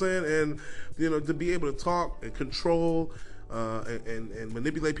know what I'm saying? And, to be able to talk and control and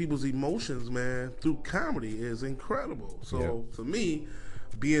manipulate people's emotions, man, through comedy is incredible. So for me,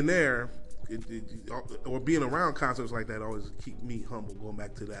 being there or being around concerts like that always keep me humble. Going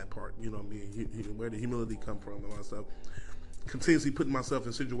back to that part, where the humility come from and all that stuff. Continuously putting myself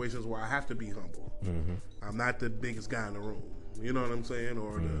in situations where I have to be humble. I'm not the biggest guy in the room. You know what I'm saying?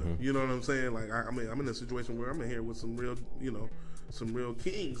 Or you know what I'm saying? Like I'm in a situation where I'm in here with some real, some real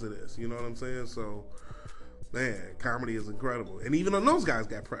kings of this. You know what I'm saying? So, man, comedy is incredible. And even on those guys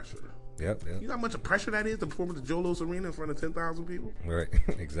got pressure. Yep. You know how much of pressure that is to perform at the Joe Louis Arena in front of 10,000 people? Right.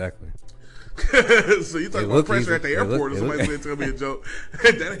 Exactly. So you talk about pressure at the airport, and somebody said, "Tell me a joke."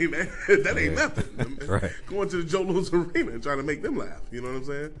 that ain't nothing. Right. Going to the Joe Louis Arena and trying to make them laugh. You know what I'm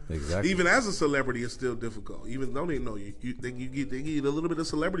saying? Exactly. Even as a celebrity, it's still difficult. Even though they know you, they give you a little bit of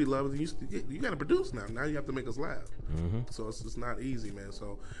celebrity love, and you got to produce now. Now you have to make us laugh. So it's not easy, man.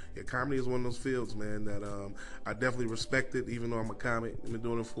 So yeah, comedy is one of those fields, man, that I definitely respect it. Even though I'm a comic, I've been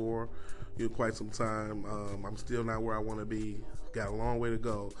doing it for quite some time. I'm still not where I want to be. Got a long way to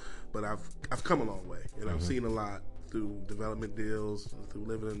go, but I've come a long way, and I've seen a lot through development deals, through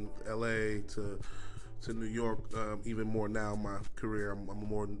living in LA, to to New York even more now in my career. I'm a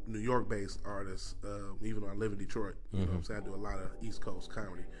more New York based artist, even though I live in Detroit. You know what I'm saying? I do a lot of East Coast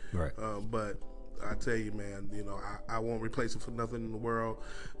comedy. Right. But I tell you, man, I won't replace it for nothing in the world,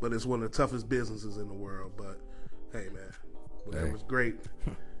 but it's one of the toughest businesses in the world. But hey, man, whatever's great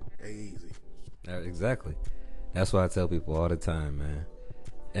ain't easy. Exactly. That's why I tell people all the time, man.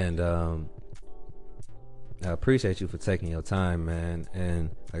 And I appreciate you for taking your time, man. And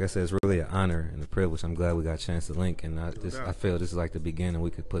like I said, it's really an honor and a privilege. I'm glad we got a chance to link. And I feel this is like the beginning. We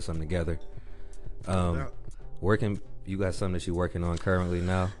could put something together. You got something that you're working on currently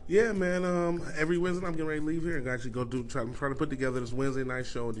now? Yeah, man. Every Wednesday I'm getting ready to leave here and actually I'm trying to put together this Wednesday night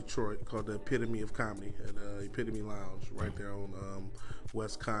show in Detroit called the Epitome of Comedy at Epitome Lounge right there on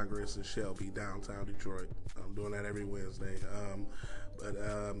West Congress and Shelby, downtown Detroit. I'm doing that every Wednesday. But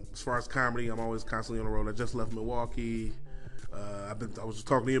as far as comedy, I'm always constantly on the road. I just left Milwaukee. I was just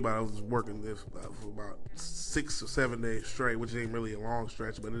talking to you about I was working this for about 6 or 7 days straight, which ain't really a long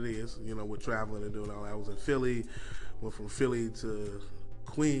stretch, but it is, with traveling and doing all that. I was in Philly, went from Philly to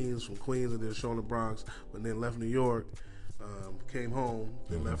Queens, from Queens and did a show in the Bronx, but then left New York, came home,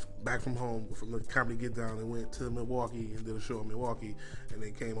 then left back from home from the comedy get down and went to Milwaukee and did a show in Milwaukee, and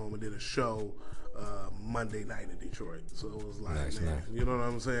then came home and did a show Monday night in Detroit. So it was like, nice. You know what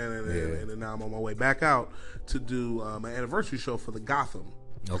I'm saying? And then now I'm on my way back out to do my anniversary show for the Gotham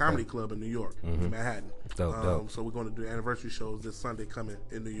Comedy Club in New York, in Manhattan. Dope. So we're going to do anniversary shows this Sunday coming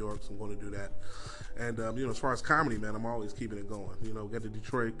in New York, so I'm going to do that. And as far as comedy, man, I'm always keeping it going. Got the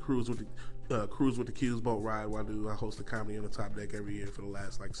Detroit Cruise with the Q's boat ride. I host the comedy on the top deck every year for the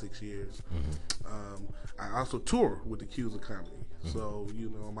last 6 years. I also tour with the Q's of comedy. So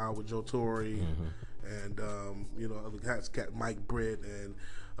I'm out with Joe Torre and other cats, Mike Britt and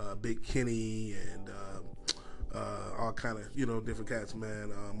Big Kenny and all kind of different cats,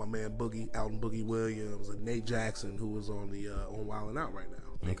 man. My man Alton Boogie Williams and Nate Jackson, who is on the on Wild 'N Out right now.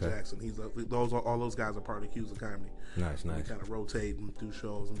 Nate Jackson, all those guys are part of the Q's of comedy. Nice. We kind of rotate and do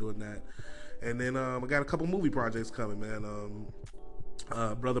shows and doing that. And then I got a couple movie projects coming, man.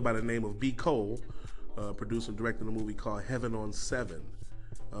 A brother by the name of B. Cole produced and directed a movie called Heaven on 7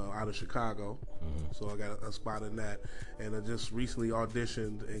 out of Chicago. So I got a spot in that. And I just recently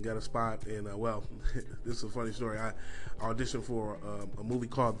auditioned and got a spot in, this is a funny story. I auditioned for a movie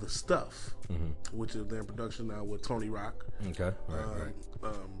called The Stuff, which is their production now with Tony Rock. Okay, right.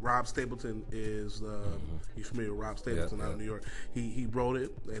 Rob Stapleton is, you familiar with Rob Stapleton out of New York? He wrote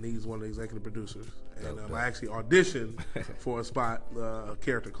it, and he's one of the executive producers. And I actually auditioned for a spot, a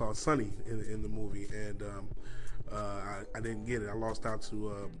character called Sonny in the movie, and I didn't get it. I lost out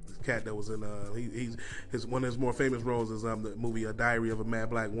to this cat that was in one of his more famous roles is the movie A Diary of a Mad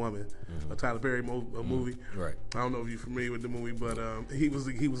Black Woman, a Tyler Perry movie. Right. I don't know if you're familiar with the movie, but he was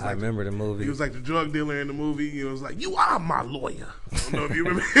like, I remember the movie. He was like the drug dealer in the movie. It was like, you are my lawyer. I don't know if you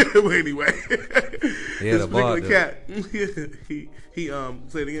remember. But anyway, this particular cat. he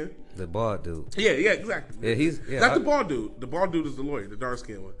say it again. The bald dude. Yeah, exactly. Yeah, not the bald dude. The bald dude is the lawyer, the dark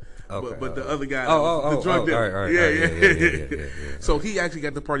skinned one. Okay, but the other guy, the drug dealer. All right. Yeah. So he actually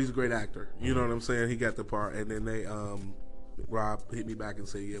got the part. He's a great actor. You know what I'm saying? He got the part, and then they, Rob hit me back and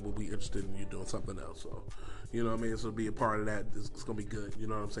said, "Yeah, we'll be interested in you doing something else." So, you know what I mean? So to be a part of that, it's gonna be good. You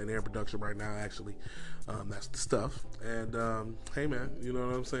know what I'm saying? They're in production right now, actually. That's the stuff. And hey, man, you know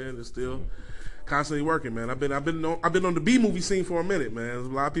what I'm saying? It's still constantly working, man. I've been on the B movie scene for a minute, man. There's a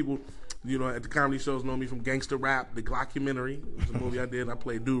lot of people. At the comedy shows know me from Gangster Rap, the Glockumentary. It was a movie I did. I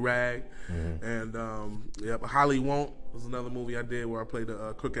played Do-Rag. And, Holly Won't was another movie I did where I played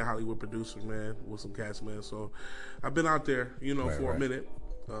a crooked Hollywood producer, man, with some cats, man. So I've been out there, for a minute.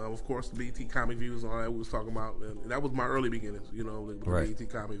 Of course, the BET Comic Views and all that we was talking about. And that was my early beginnings, the BET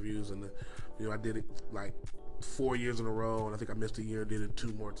Comic Views. And, I did it, 4 years in a row, and I think I missed a year, did it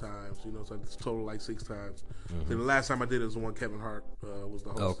 2 more times, so it's total 6 times. Then the last time I did it was the one Kevin Hart was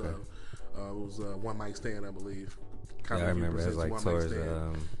the host of. It was One Mic Stand, I believe. I remember it was towards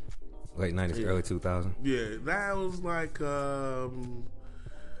late 90s, early 2000s. Yeah, that was 09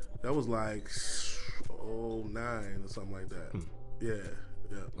 or something like that. Yeah.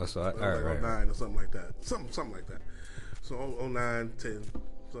 So all right. 09 or something like that. Something like that. So 09, 10,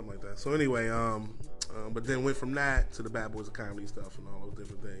 something like that. So anyway, but then went from that to the Bad Boys of Comedy stuff and all those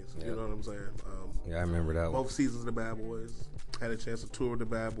different things. You know what I'm saying? I remember that both seasons of the Bad Boys. Had a chance to tour with the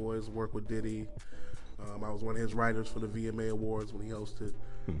Bad Boys, work with Diddy. I was one of his writers for the VMA Awards when he hosted.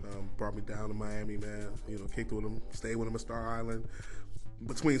 Brought me down to Miami, man. Kicked with him, stayed with him at Star Island.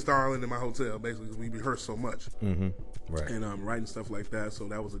 between Starland and my hotel, basically, because we rehearsed so much. Mm-hmm. Right. And writing stuff like that. So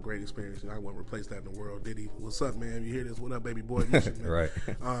that was a great experience. I wouldn't replace that in the world. Diddy, what's up, man? You hear this? What up, baby boy? Miss you, man. Right.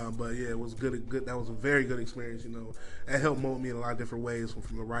 But yeah, it was good. That was a very good experience. It helped mold me in a lot of different ways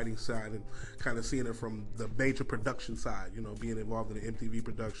from the writing side and kind of seeing it from the major production side. Being involved in the MTV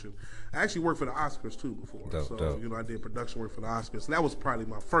production. I actually worked for the Oscars too before. Dope. I did production work for the Oscars. So that was probably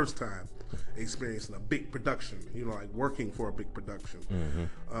my first time experiencing a big production. Like working for a big production.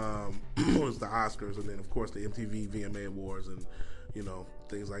 Mm-hmm. Was the Oscars, and then of course the MTV VMA Awards and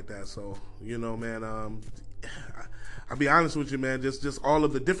things like that. So man, I'll be honest with you, man, just all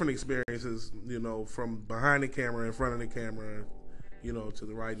of the different experiences, from behind the camera, in front of the camera, to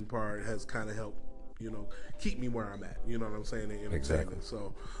the writing part has kind of helped keep me where I'm at, you know what I'm saying, in entertainment. Exactly.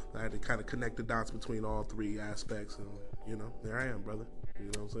 So I had to kind of connect the dots between all three aspects, and there I am, brother. You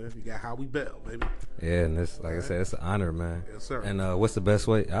know what I'm saying? You got Howie Bell, baby. Yeah, and this, like I said, it's an honor, man. Yes, sir. And what's the best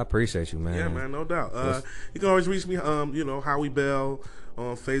way? I appreciate you, man. Yeah, man, no doubt. You can always reach me, Howie Bell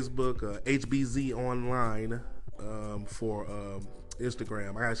on Facebook, HBZ Online for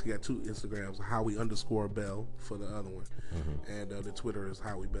Instagram. I actually got 2 Instagrams, Howie_Bell for the other one. Mm-hmm. And the Twitter is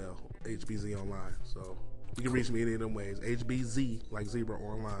Howie Bell, HBZ Online. So you can reach me any of them ways. HBZ, like zebra,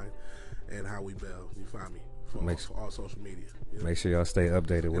 online, and Howie Bell. You find me for all social media. Make sure y'all stay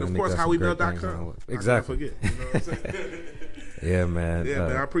updated with him. And of course, HowieBell.com. Exactly. Forget. You know what I'm saying? Yeah, man. Yeah,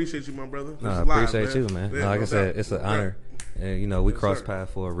 man. I appreciate you, my brother. I appreciate you, man. Yeah, like I said, it's an honor. And, we crossed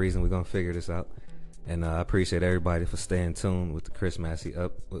paths for a reason. We're going to figure this out. And I appreciate everybody for staying tuned with the Chris Massey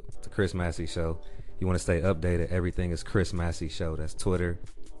Show. You want to stay updated, everything is Chris Massey Show. That's Twitter,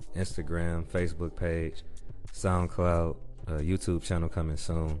 Instagram, Facebook page, SoundCloud, YouTube channel coming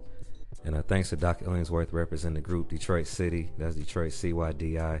soon. And thanks to Doc Illingsworth representing the group Detroit City, that's Detroit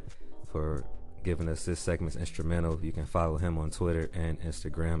CYDI, for giving us this segment's instrumental. You can follow him on Twitter and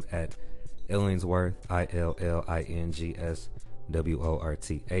Instagram at Illingsworth, ILLINGSWORTH.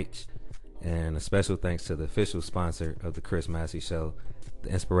 And a special thanks to the official sponsor of the Chris Massey Show,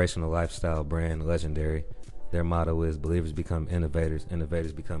 the inspirational lifestyle brand Legendary. Their motto is believers become innovators,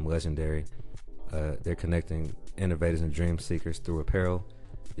 innovators become legendary. They're connecting innovators and dream seekers through apparel.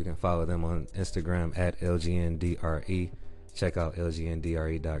 You can follow them on Instagram at LGNDRE. Check out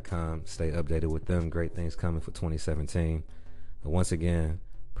LGNDRE.com. Stay updated with them. Great things coming for 2017. Once again,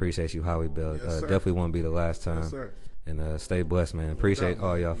 appreciate you, Howie Bell. Yes, definitely won't be the last time. Yes, sir. And stay blessed, man. Appreciate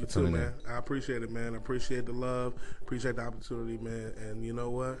all y'all for tuning in. I appreciate it, man. I appreciate the love. Appreciate the opportunity, man. And you know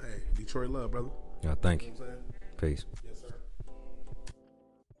what? Hey, Detroit love, brother. Yeah, thank you. Peace. Yes, sir.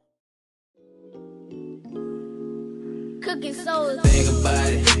 Cooking soul. Think about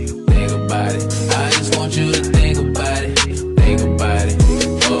it, think about it. I just want you to think about it, think about it.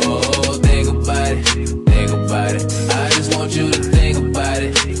 Oh, think about it, think about it. I just want you to think about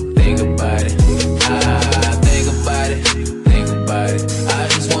it, think about it. Think about it, think about it. I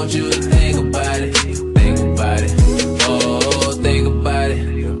just want you to think about it, think about it. Oh, think about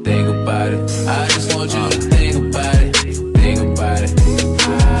it, think about it. I just want you to think about it, think about it.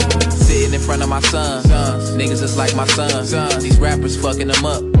 Sitting in front of my sons, niggas is like my sons. These rappers fucking them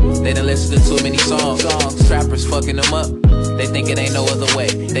up. They done listen to too many songs. Trappers fucking them up. They think it ain't no other way.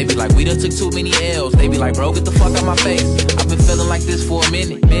 They be like, we done took too many L's. They be like, bro, get the fuck out my face. I've been feeling like this for a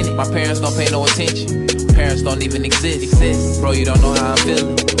minute. My parents don't pay no attention. Parents don't even exist. Bro, you don't know how I'm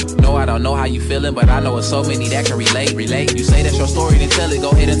feeling. No, I don't know how you feeling, but I know it's so many that can relate. You say that's your story, then tell it. Go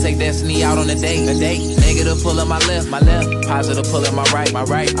ahead and take destiny out on a date. Negative pull in my left. Positive pull in my right.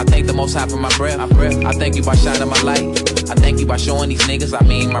 I thank the Most High for my breath. I thank you by shining my light. I thank you by showing these niggas. I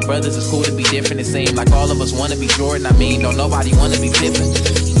mean, my brothers, it's cool to be different. It seems like all of us wanna be Jordan. I mean, don't nobody wanna be Pippen.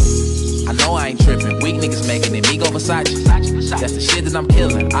 I know I ain't tripping. Weak niggas making it. Me go Versace. That's the shit that I'm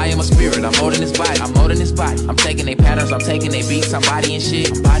killing. I am a spirit. I'm more than this body. I'm taking they patterns. I'm taking they beats. I'm bodying shit.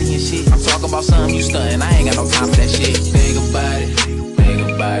 I'm talking about something you stunting. I ain't got no time for that shit. Think about it. Think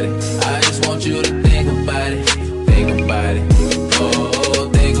about it. I just want you to think about it. Think about it. Oh,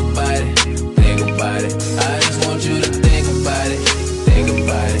 think about it. Think about it. I just want you to think about it. Think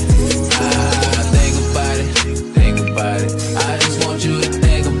about it. Think about it. Think about it. I just want you to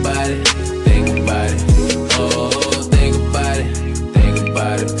think about it. Think about it. Oh, think about it. Think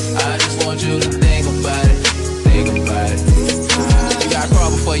about it. I just want you to think about it. Think about it. You gotta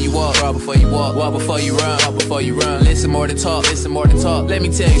crawl before you walk. Crawl before you walk. Walk before you run. Walk before you run. Listen more than talk. Listen more than talk. Let me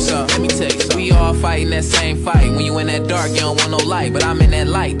tell you something. We all fighting that same fight. When you in that dark, you don't want no light. But I'm in that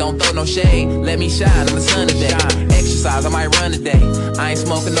light. Don't throw no shade. Let me shine. I'm the sun today. Exercise. I might run today. I ain't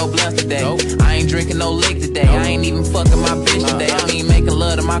smoking no blunt today. I ain't drinking no lick today. I ain't even fucking my bitch today. I mean making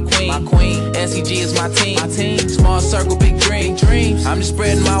love to my queen. SEG is my team. Small circle, big dreams. I'm just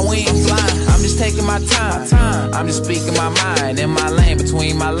spreading my wings. I'm flying. I'm just taking my time. I'm just speaking my mind in my lane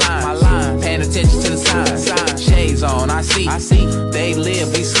between my lines. Paying attention to the signs. Shades on, I see. They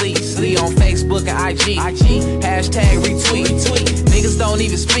live, we sleep. On Facebook and IG. Hashtag retweet. Niggas don't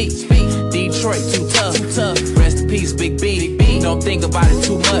even speak. Detroit too tough. Rest in peace, Big B. Don't think about it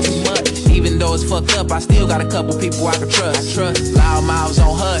too much. Even though it's fucked up, I still got a couple people I can trust. Loud mouths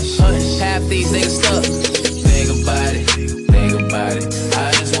on hush. Half these niggas stuck.